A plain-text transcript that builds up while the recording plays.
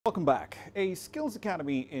Welcome back. A skills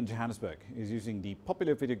academy in Johannesburg is using the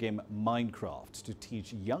popular video game Minecraft to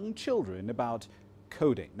teach young children about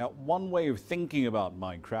coding. Now, one way of thinking about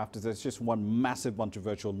Minecraft is that it's just one massive bunch of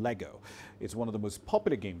virtual Lego. It's one of the most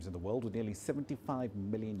popular games in the world with nearly 75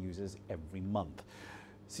 million users every month.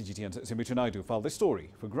 CGTN's Sumitra Nydoo filed this story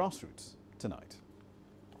for Grassroots tonight.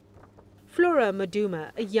 Flora Maduma,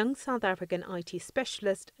 a young South African IT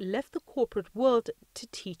specialist, left the corporate world to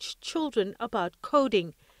teach children about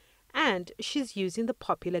coding. And she's using the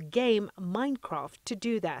popular game Minecraft to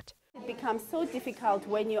do that. It becomes so difficult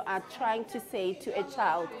when you are trying to say to a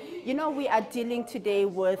child, you know, we are dealing today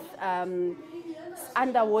with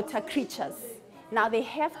underwater creatures. Now they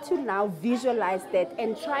have to now visualize that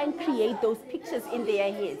and try and create those pictures in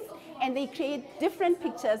their heads. And they create different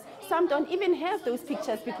pictures. Some don't even have those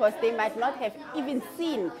pictures because they might not have even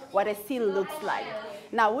seen what a seal looks like.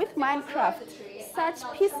 Now with Minecraft, such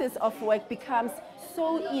pieces of work becomes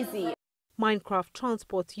so easy. Minecraft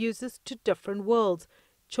transports users to different worlds.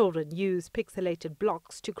 Children use pixelated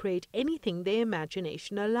blocks to create anything their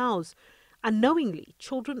imagination allows. Unknowingly,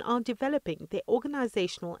 children are developing their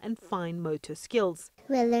organizational and fine motor skills.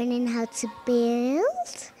 We're learning how to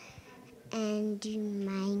build and do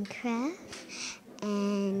Minecraft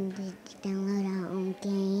and download our own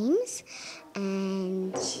games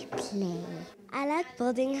and play. I like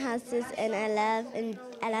building houses and I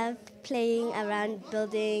love playing around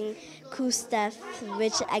building cool stuff,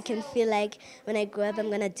 which I can feel like when I grow up I'm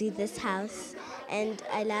gonna do this house. And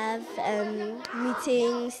I love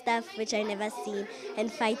meeting stuff which I never seen and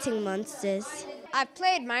fighting monsters. I've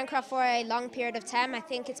played Minecraft for a long period of time. I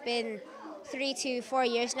think it's been 3 to 4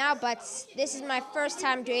 years now, but this is my first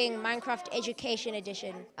time doing Minecraft Education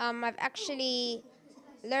Edition. I've actually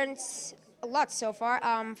learned a lot so far.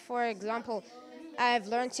 For example, I've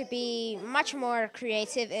learned to be much more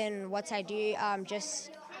creative in what I do,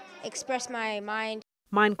 just express my mind.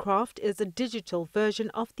 Minecraft is a digital version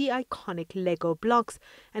of the iconic Lego blocks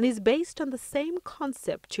and is based on the same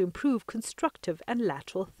concept to improve constructive and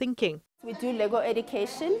lateral thinking. We do Lego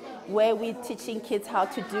education where we're teaching kids how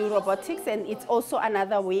to do robotics, and it's also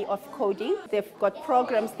another way of coding. They've got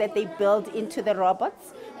programs that they build into the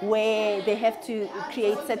robots where they have to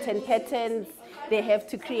create certain patterns, they have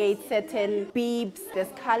to create certain beeps, there's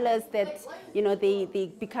colors that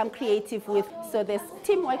they become creative with. So there's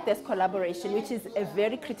teamwork, there's collaboration, which is a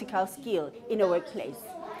very critical skill in a workplace.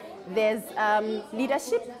 There's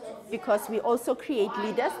leadership, because we also create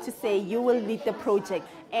leaders to say you will lead the project.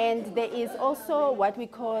 And there is also what we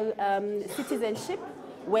call citizenship,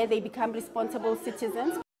 where they become responsible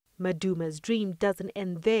citizens. Maduma's dream doesn't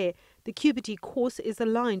end there. The QBT course is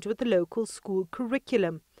aligned with the local school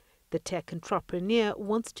curriculum. The tech entrepreneur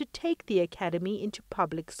wants to take the academy into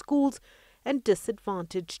public schools and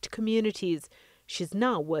disadvantaged communities. She's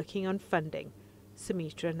now working on funding.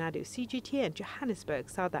 Sumitra Nydoo, CGTN, Johannesburg,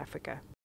 South Africa.